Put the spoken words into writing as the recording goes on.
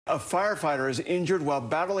A firefighter is injured while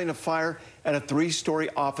battling a fire at a three-story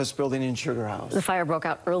office building in Sugarhouse. The fire broke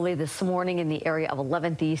out early this morning in the area of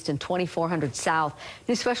 11th East and 2400 South.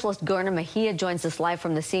 News specialist Garna Mejia joins us live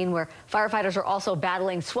from the scene where firefighters are also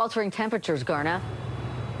battling sweltering temperatures. Garna.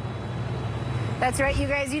 That's right, you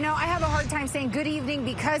guys. You know, I have a hard time saying good evening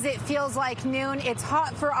because it feels like noon. It's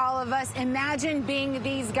hot for all of us. Imagine being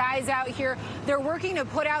these guys out here. They're working to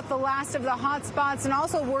put out the last of the hot spots and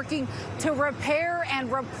also working to repair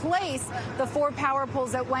and replace the 4 power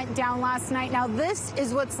poles that went down last night. Now, this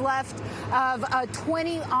is what's left of a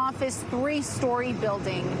 20-office, 3-story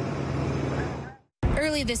building.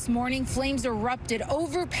 Early this morning, flames erupted,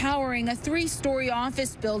 overpowering a 3-story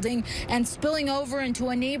office building and spilling over into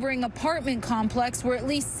a neighboring apartment complex where at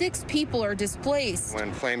least 6 people are displaced.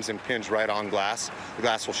 When flames impinge right on glass, the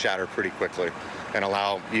glass will shatter pretty quickly and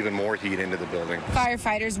allow even more heat into the building.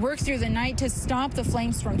 Firefighters worked through the night to stop the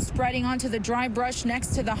flames from spreading onto the dry brush next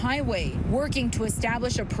to the highway, working to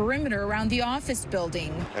establish a perimeter around the office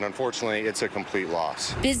building. And unfortunately, it's a complete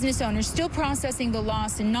loss. Business owners still processing the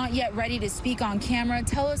loss and not yet ready to speak on camera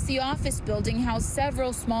tell us the office building housed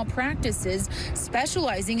several small practices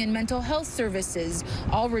specializing in mental health services,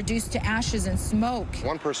 all reduced to ashes and smoke.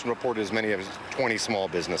 One person reported as many as 20 small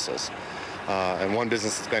businesses. And one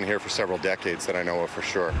business has been here for several decades that I know of for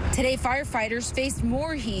sure. Today, firefighters faced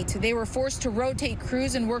more heat. They were forced to rotate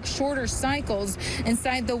crews and work shorter cycles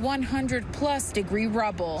inside the 100-plus degree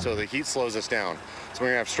rubble. So the heat slows us down. So we're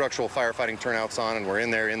going to have structural firefighting turnouts on, and we're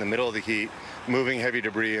in there in the middle of the heat, moving heavy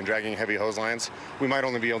debris and dragging heavy hose lines. We might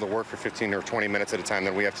only be able to work for 15 or 20 minutes at a time,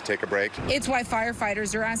 then we have to take a break. It's why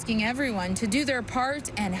firefighters are asking everyone to do their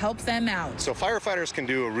part and help them out. So firefighters can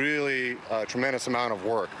do a really tremendous amount of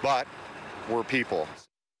work, but we're people.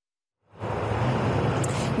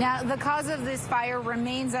 Now, the cause of this fire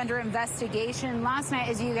remains under investigation. Last night,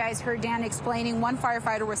 as you guys heard Dan explaining, one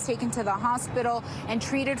firefighter was taken to the hospital and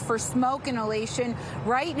treated for smoke inhalation.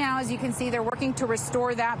 Right now, as you can see, they're working to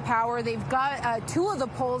restore that power. They've got 2 of the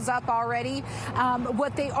poles up already.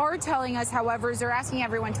 What they are telling us, however, is they're asking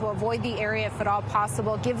everyone to avoid the area if at all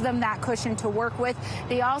possible, give them that cushion to work with.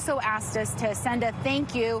 They also asked us to send a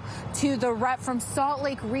thank you to the rep from Salt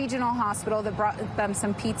Lake Regional Hospital that brought them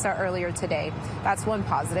some pizza earlier today. That's one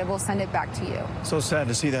positive. We'll send it back to you. So sad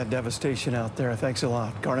to see that devastation out there. Thanks a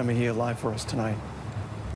lot. Garna Mejia live for us tonight.